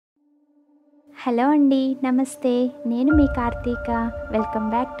Hello అండి, నమస్తే. నేను మీ Karthika. Welcome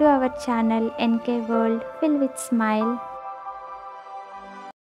back to our channel NK world fill with smile.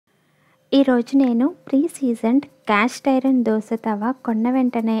 ఈరోజు నేను pre seasoned cast iron dosa తవా కొన్న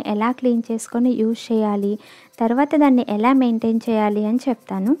వెంటనే ఎలా క్లీన్ చేసుకొని యూజ్ చేయాలి, తర్వాత దాన్ని ఎలా మెయింటైన్ చేయాలి అని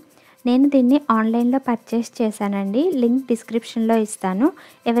చెప్తాను. నేను దీన్ని ఆన్లైన్లో పర్చేస్ చేశానండి. లింక్ డిస్క్రిప్షన్లో ఇస్తాను.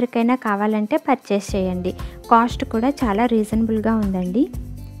 ఎవరికైనా కావాలంటే పర్చేస్ చేయండి. కాస్ట్ కూడా చాలా రీజనబుల్గా ఉందండి.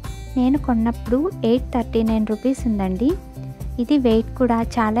 నేను కొన్నప్పుడు 839 రూపీస్ ఉందండి. ఇది వెయిట్ కూడా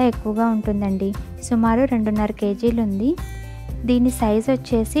చాలా ఎక్కువగా ఉంటుందండి. సుమారు 2.5 కేజీలు ఉంది. దీని సైజ్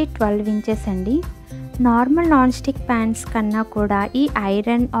వచ్చేసి 12 ఇంచెస్ అండి. నార్మల్ నాన్ స్టిక్ ప్యాన్స్ కన్నా కూడా ఈ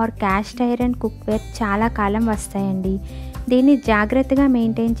iron are cast iron cookware చాలా కాలం వస్తాయండి. దీన్ని జాగ్రత్తగా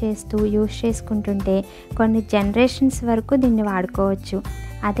మెయింటైన్ చేస్తూ యూజ్ చేసుకుంటుంటే కొన్ని జనరేషన్స్ వరకు దీన్ని వాడుకోవచ్చు.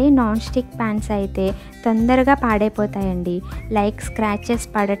 అదే నాన్ స్టిక్ ప్యాన్స్ అయితే తొందరగా పాడైపోతాయండి. లైక్ స్క్రాచెస్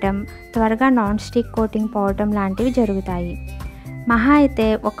పడటం, త్వరగా నాన్ స్టిక్ కోటింగ్ పోవటం లాంటివి జరుగుతాయి. మహా అయితే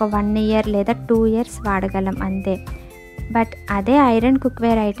ఒక 1 ఇయర్ లేదా 2 ఇయర్స్ వాడగలం అంతే. బట్ అదే ఐరన్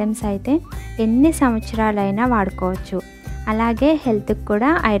కుక్వేర్ ఐటమ్స్ అయితే ఎన్ని సంవత్సరాలైనా వాడుకోవచ్చు. అలాగే హెల్త్కి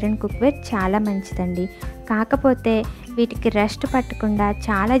కూడా ఐరన్ కుక్వేర్ చాలా మంచిదండి. కాకపోతే వీటికి రస్ట్ పట్టకుండా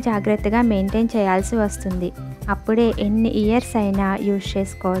చాలా జాగ్రత్తగా మెయింటైన్ చేయాల్సి వస్తుంది. అప్పుడే ఎన్ని ఇయర్స్ అయినా యూజ్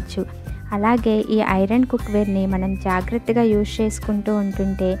చేసుకోవచ్చు. అలాగే ఈ ఐరన్ కుక్వేర్ని మనం జాగ్రత్తగా యూజ్ చేసుకుంటూ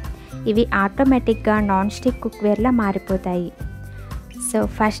ఉంటుంటే ఇవి ఆటోమేటిక్గా నాన్ స్టిక్ కుక్వేర్లా మారిపోతాయి. సో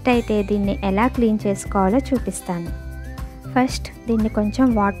ఫస్ట్ అయితే దీన్ని ఎలా క్లీన్ చేసుకోవాలో చూపిస్తాను. ఫస్ట్ దీన్ని కొంచెం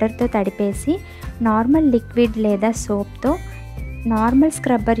వాటర్తో తడిపేసి నార్మల్ లిక్విడ్ లేదా సోప్తో నార్మల్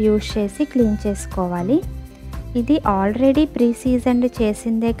స్క్రబ్బర్ యూజ్ చేసి క్లీన్ చేసుకోవాలి. ఇది ఆల్రెడీ ప్రీ సీజన్డ్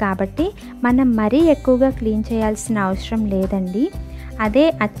చేసిందే కాబట్టి మనం మరీ ఎక్కువగా క్లీన్ చేయాల్సిన అవసరం లేదండి. అదే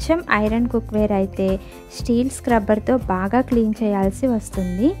అచ్చం ఐరన్ కుక్వేర్ అయితే స్టీల్ స్క్రబ్బర్తో బాగా క్లీన్ చేయాల్సి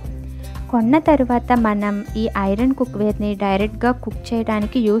వస్తుంది. కొన్న తర్వాత మనం ఈ ఐరన్ కుక్వేర్ని డైరెక్ట్గా కుక్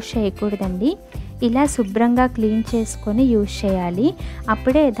చేయడానికి యూజ్ చేయకూడదండి. ఇలా శుభ్రంగా క్లీన్ చేసుకొని యూజ్ చేయాలి.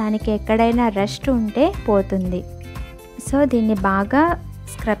 అప్పుడే దానికి ఎక్కడైనా రస్ట్ ఉంటే పోతుంది. సో దీన్ని బాగా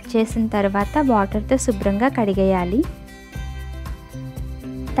స్క్రబ్ చేసిన తర్వాత వాటర్తో శుభ్రంగా కడిగేయాలి.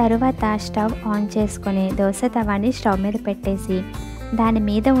 తర్వాత స్టవ్ ఆన్ చేసుకొని దోశ తవాని స్టవ్ మీద పెట్టేసి దాని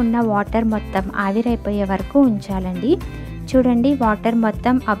మీద ఉన్న వాటర్ మొత్తం ఆవిరైపోయే వరకు ఉంచాలండి. చూడండి, వాటర్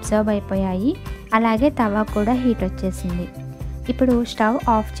మొత్తం అబ్జర్వ్ అయిపోయాయి. అలాగే తవా కూడా హీట్ వచ్చేసింది. ఇప్పుడు స్టవ్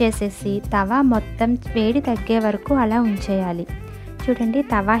ఆఫ్ చేసేసి తవా మొత్తం వేడి తగ్గే వరకు అలా ఉంచేయాలి. చూడండి,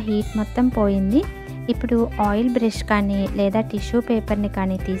 తవా హీట్ మొత్తం పోయింది. ఇప్పుడు ఆయిల్ బ్రష్ కానీ లేదా టిష్యూ పేపర్ని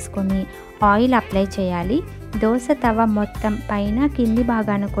కానీ తీసుకొని ఆయిల్ అప్లై చేయాలి. దోశ తవ మొత్తం పైన కింది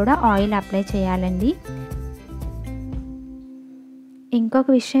భాగాన కూడా ఆయిల్ అప్లై చేయాలండి. ఇంకొక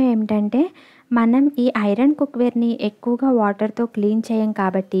విషయం ఏమిటంటే, మనం ఈ ఐరన్ కుక్వేర్ని ఎక్కువగా వాటర్తో క్లీన్ చేయం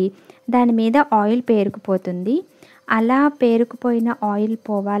కాబట్టి దాని మీద ఆయిల్ పేరుకుపోతుంది. అలా పేరుకుపోయిన ఆయిల్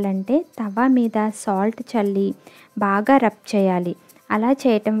పోవాలంటే తవా మీద సాల్ట్ చల్లి బాగా రబ్ చేయాలి. అలా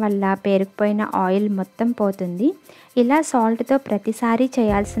చేయటం వల్ల పేరుకుపోయిన ఆయిల్ మొత్తం పోతుంది. ఇలా సాల్ట్తో ప్రతిసారి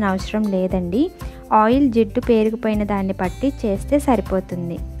చేయాల్సిన అవసరం లేదండి. ఆయిల్ జిడ్డు పేరుకుపోయిన దాన్ని బట్టి చేస్తే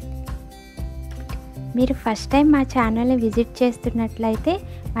సరిపోతుంది. మీరు ఫస్ట్ టైం మా ఛానల్ని విజిట్ చేస్తున్నట్లయితే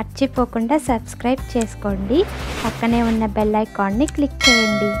మర్చిపోకుండా సబ్స్క్రైబ్ చేసుకోండి. పక్కనే ఉన్న బెల్ ఐకాన్ని క్లిక్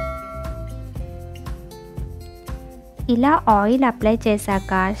చేయండి. ఇలా ఆయిల్ అప్లై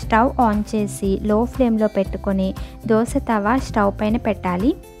చేశాక స్టవ్ ఆన్ చేసి లో ఫ్లేమ్లో పెట్టుకొని దోశ తవా స్టవ్ పైన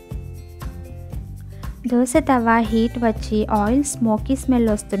పెట్టాలి. దోశ తవా హీట్ వచ్చి ఆయిల్ స్మోకీ స్మెల్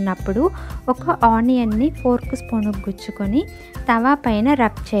వస్తున్నప్పుడు ఒక ఆనియన్ని ఫోర్క్ స్పూన్ గుచ్చుకొని తవా పైన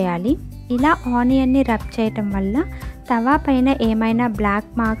రబ్ చేయాలి. ఇలా ఆనియన్ని రబ్ చేయటం వల్ల తవా పైన ఏమైనా బ్లాక్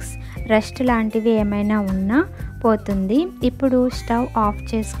మార్క్స్, రస్ట్ లాంటివి ఏమైనా ఉన్నా పోతుంది. ఇప్పుడు స్టవ్ ఆఫ్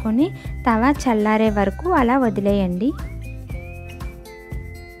చేసుకొని తవా చల్లారే వరకు అలా వదిలేయండి.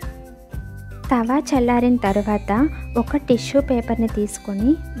 తవా చల్లారిన తర్వాత ఒక టిష్యూ పేపర్ని తీసుకొని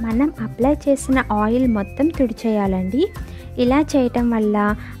మనం అప్లై చేసిన ఆయిల్ మొత్తం తుడిచేయాలండి. ఇలా చేయటం వల్ల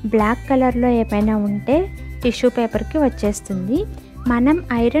బ్లాక్ కలర్లో ఏమైనా ఉంటే టిష్యూ పేపర్కి వచ్చేస్తుంది. మనం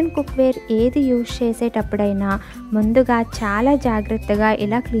ఐరన్ కుక్వేర్ ఏది యూజ్ చేసేటప్పుడైనా ముందుగా చాలా జాగ్రత్తగా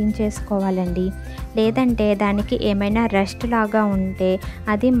ఇలా క్లీన్ చేసుకోవాలండి. లేదంటే దానికి ఏమైనా రస్ట్ లాగా ఉంటే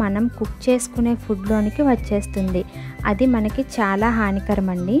అది మనం కుక్ చేసుకునే ఫుడ్లోనికి వచ్చేస్తుంది. అది మనకి చాలా హానికరం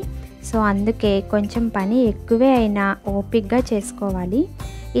అండి. సో అందుకే కొంచెం పని ఎక్కువే అయినా ఓపిక్గా చేసుకోవాలి.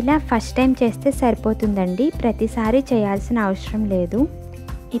 ఇలా ఫస్ట్ టైం చేస్తే సరిపోతుందండి. ప్రతిసారి చేయాల్సిన అవసరం లేదు.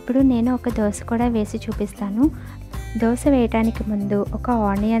 ఇప్పుడు నేను ఒక దోశ కూడా వేసి చూపిస్తాను. దోశ వేయడానికి ముందు ఒక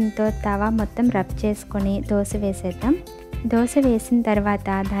ఆనియన్తో తవా మొత్తం రబ్ చేసుకొని దోశ వేసేద్దాం. దోశ వేసిన తర్వాత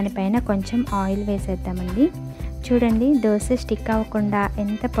దానిపైన కొంచెం ఆయిల్ వేసేద్దామండి. చూడండి దోస స్టిక్ అవ్వకుండా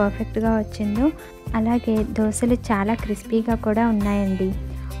ఎంత పర్ఫెక్ట్గా వచ్చిందో. అలాగే దోసలు చాలా క్రిస్పీగా కూడా ఉన్నాయండి.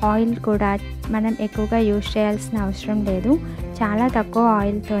 ఆయిల్ కూడా మనం ఎక్కువగా యూజ్ చేయాల్సిన అవసరం లేదు. చాలా తక్కువ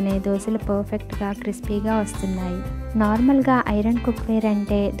ఆయిల్తోనే దోసలు పర్ఫెక్ట్గా క్రిస్పీగా వస్తున్నాయి. నార్మల్గా ఐరన్ కుక్వేర్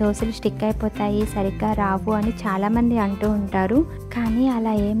అంటే దోసలు స్టిక్ అయిపోతాయి, సరిగ్గా రావు అని చాలామంది అంటూ ఉంటారు. కానీ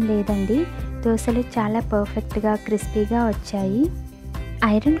అలా ఏం లేదండి, దోసలు చాలా పర్ఫెక్ట్గా క్రిస్పీగా వచ్చాయి.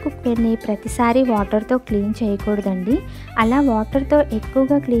 ఐరన్ కుక్వేర్ని ప్రతిసారి వాటర్తో క్లీన్ చేయకూడదండి. అలా వాటర్తో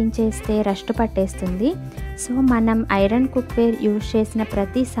ఎక్కువగా క్లీన్ చేస్తే రస్ట్ పట్టేస్తుంది. సో మనం ఐరన్ కుక్వేర్ యూజ్ చేసిన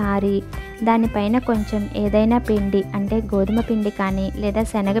ప్రతిసారి దానిపైన కొంచెం ఏదైనా పిండి అంటే గోధుమ పిండి కానీ లేదా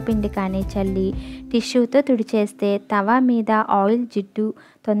శనగపిండి కానీ చల్లి టిష్యూతో తుడిచేస్తే తవా మీద ఆయిల్ జిడ్డు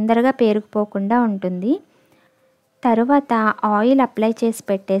తొందరగా పేరుకుపోకుండా ఉంటుంది. తరువాత ఆయిల్ అప్లై చేసి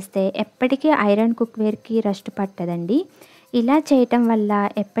పెట్టేస్తే ఎప్పటికీ ఐరన్ కుక్వేర్కి రస్ట్ పట్టదండి. ఇలా చేయటం వల్ల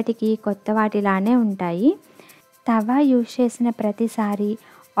ఎప్పటికీ కొత్త వాటిలానే ఉంటాయి. తవా యూజ్ చేసిన ప్రతిసారి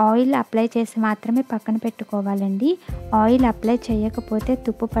ఆయిల్ అప్లై చేసి మాత్రమే పక్కన పెట్టుకోవాలండి. ఆయిల్ అప్లై చేయకపోతే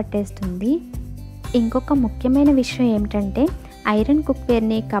తుప్పు పట్టేస్తుంది. ఇంకొక ముఖ్యమైన విషయం ఏమిటంటే ఐరన్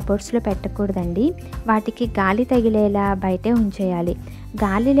కుక్వేర్ని కబోర్డ్స్లో పెట్టకూడదండి. వాటికి గాలి తగిలేలా బయటే ఉంచేయాలి.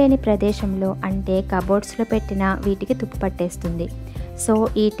 గాలి లేని ప్రదేశంలో అంటే కబోర్డ్స్లో పెట్టిన వీటికి తుప్పు పట్టేస్తుంది. సో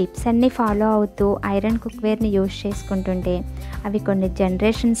ఈ టిప్స్ అన్నీ ఫాలో అవుతూ ఐరన్ కుక్వేర్ని యూజ్ చేసుకుంటుంటే అవి కొన్ని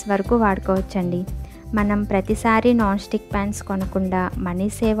జనరేషన్స్ వరకు వాడుకోవచ్చండి. మనం ప్రతిసారి నాన్ స్టిక్ ప్యాన్స్ కొనకుండా మనీ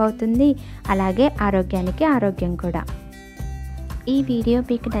సేవ్ అవుతుంది, అలాగే ఆరోగ్యానికి ఆరోగ్యం కూడా. ఈ వీడియో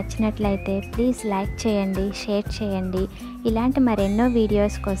మీకు నచ్చినట్లయితే ప్లీజ్ లైక్ చేయండి, షేర్ చేయండి. ఇలాంటి మరెన్నో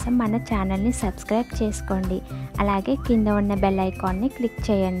వీడియోస్ కోసం మన ఛానల్ని సబ్స్క్రైబ్ చేసుకోండి. అలాగే కింద ఉన్న బెల్ ఐకాన్ని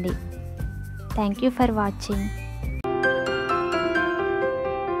క్లిక్ చేయండి. Thank you for watching.